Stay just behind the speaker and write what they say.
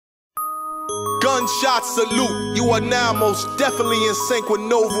Gunshot salute, you are now most definitely in sync with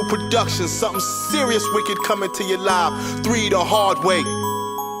NOVU Productions. Something serious wicked coming to your live, 3 the hard way.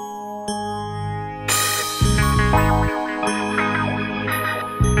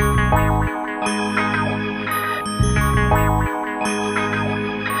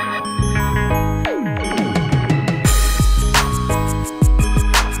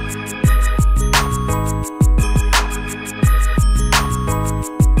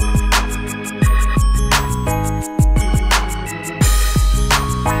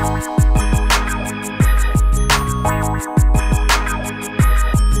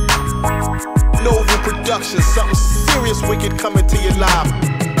 NOVU Productions, something serious wicked coming to your live.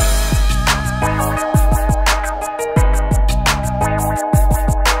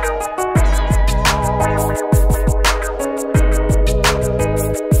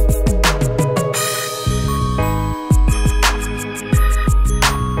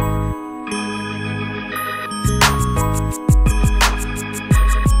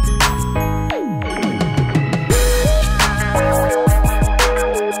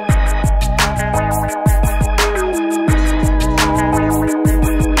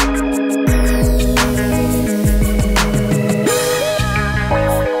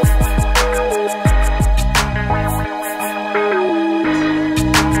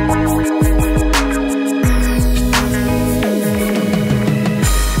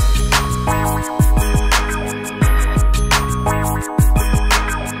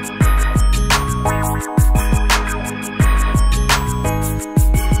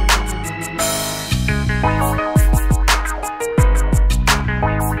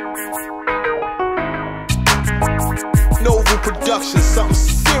 NOVU Productions, something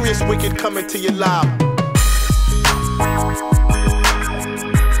serious wicked coming to your live.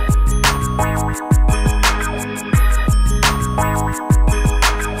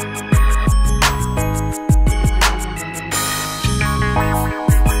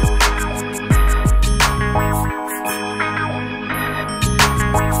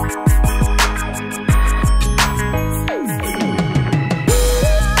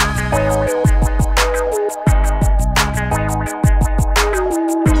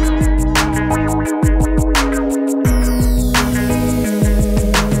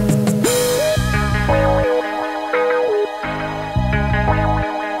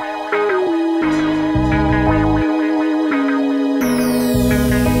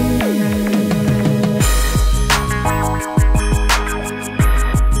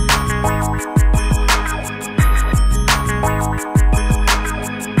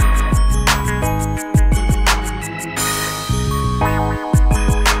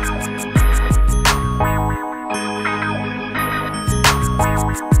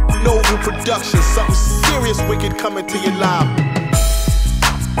 NOVU Productions, something serious wicked coming to your live.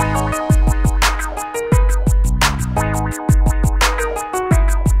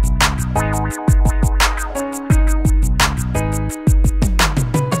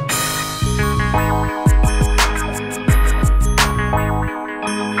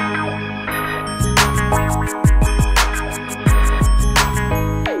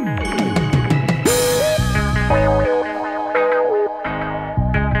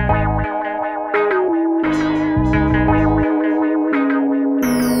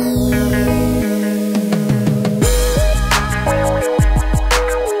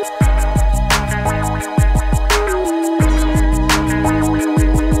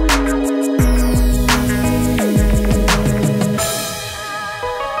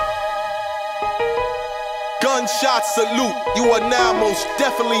 Gunshot salute, you are now most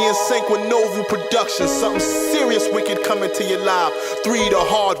definitely in sync with NOVU Productions. Something serious wicked coming to your live, 3 the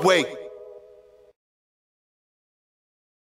hard way.